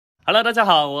Hello， 大家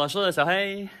好，我是小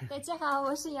黑。大家好，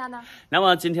我是雅娜。那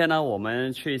么今天呢，我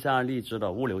们去一下荔枝的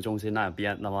物流中心那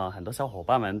边。那么很多小伙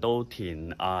伴们都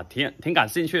挺感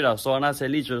兴趣的，说那些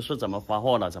荔枝是怎么发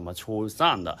货的，怎么出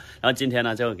站的。然后今天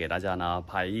呢，就给大家呢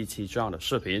拍一期这样的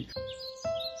视频。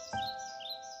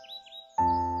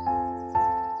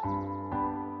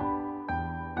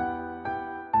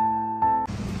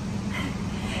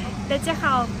大家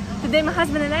好。Today my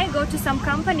husband and I go to some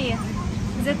company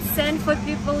that send for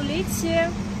people lychee.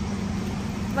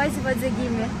 What they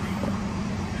give me?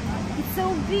 It's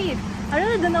so big. I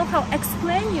really don't know how to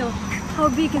explain you. How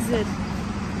big is it?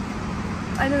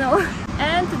 I don't know.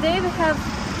 And today we have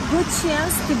good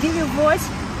chance to give you watch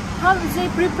how they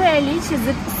prepare lychee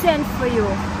that sent for you.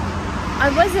 I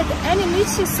was at any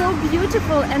lychee so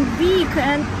beautiful and big,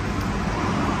 and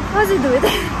how they do it?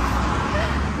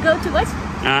 Go to watch?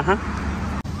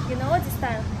 You know what the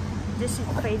style? This is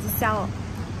crazy sour.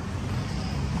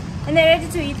 And I'm ready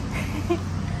to eat.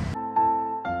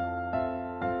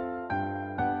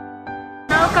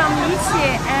 Now come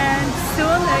lychee, and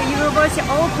soon you will watch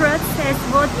all process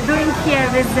what doing here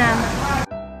with them.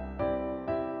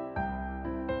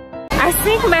 I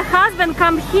think my husband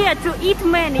come here to eat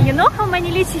many. You know how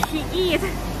many lychee he eat?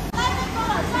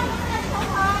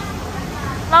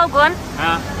 老公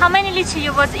how many lychee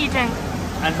you was eating?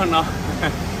 I don't know.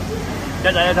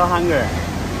 Just a little hunger.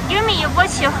 Give me,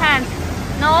 watch your hand.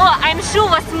 No, I'm sure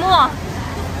was more.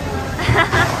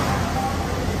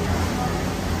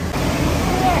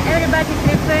 Everybody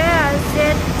prepares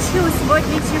that choose what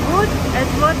lychee good and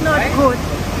what not good.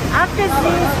 After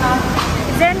this,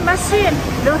 then machine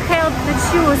will help to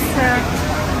choose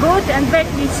good and bad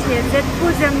lychee. That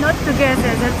put them not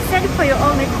together. That send for you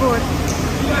only good.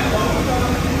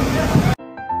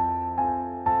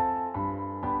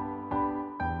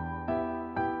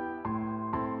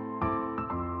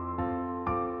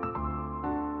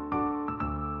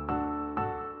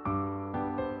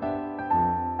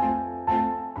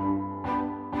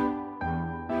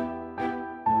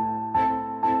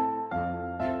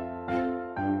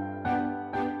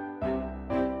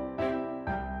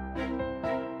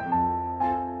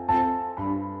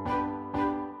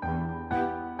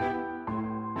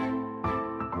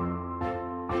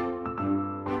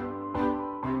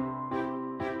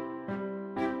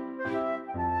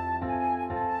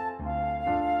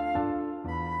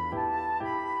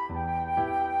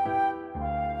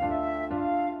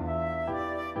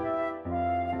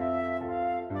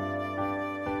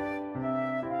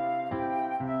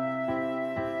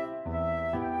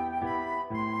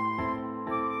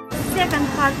 Second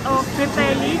part of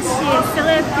prepare lychee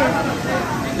selected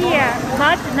here,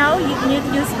 but now you need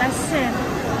to use machine.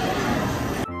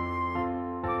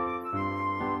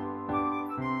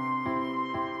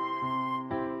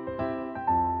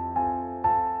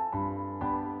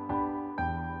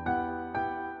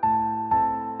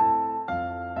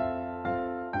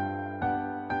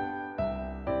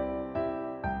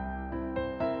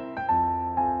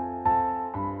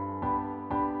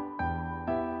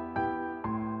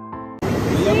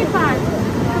 Three parts,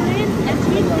 clean and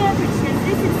heat temperature.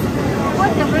 This is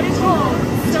water very cold,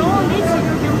 so lychee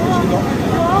will be more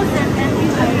frozen and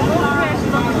usually more fresh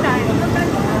long time.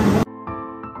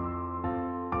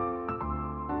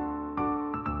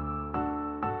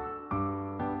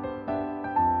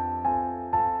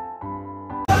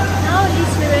 Now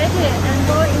lychee ready, and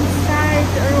go inside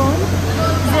a room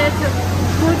that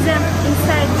put them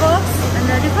inside box and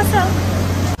ready for sale.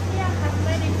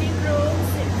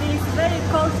 Very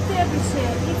cold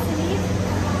temperature. It's neat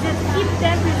that keep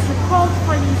temperature cold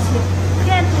for lychee.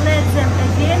 Can't let them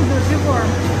again be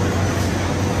warm.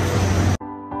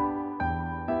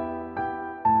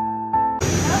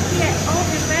 Now here all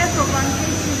prepare for 1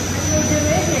 kg. Will be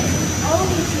ready. All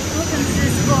lychee put in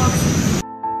this box.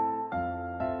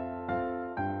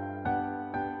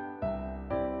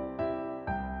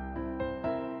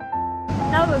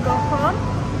 Now we go home.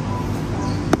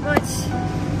 Watch.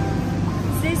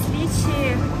 This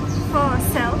lychee for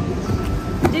sale,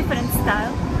 different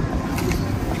style.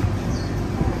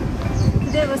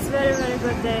 Today was very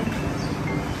good day.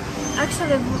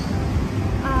 Actually,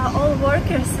 all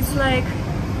workers, it's like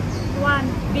one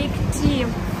big team.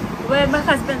 Where my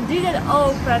husband didn't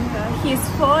open his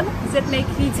phone that make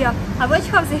video. I watch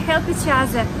how they help each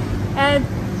other, and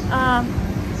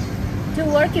two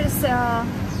workers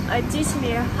teach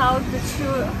me how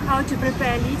to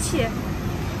prepare lychee.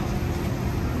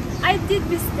 I did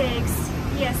mistakes,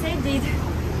 yes I did,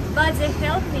 but they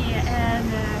helped me and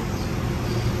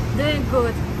doing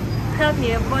good. Help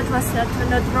me what was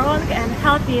not wrong and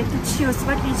help me to choose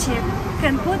what lychee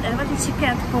can put and what lychee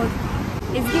can't put.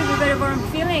 It gives me very warm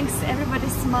feelings. Everybody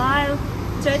smile,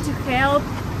 try to help.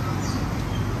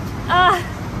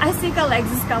 I think I like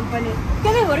this company.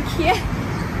 Can I work here?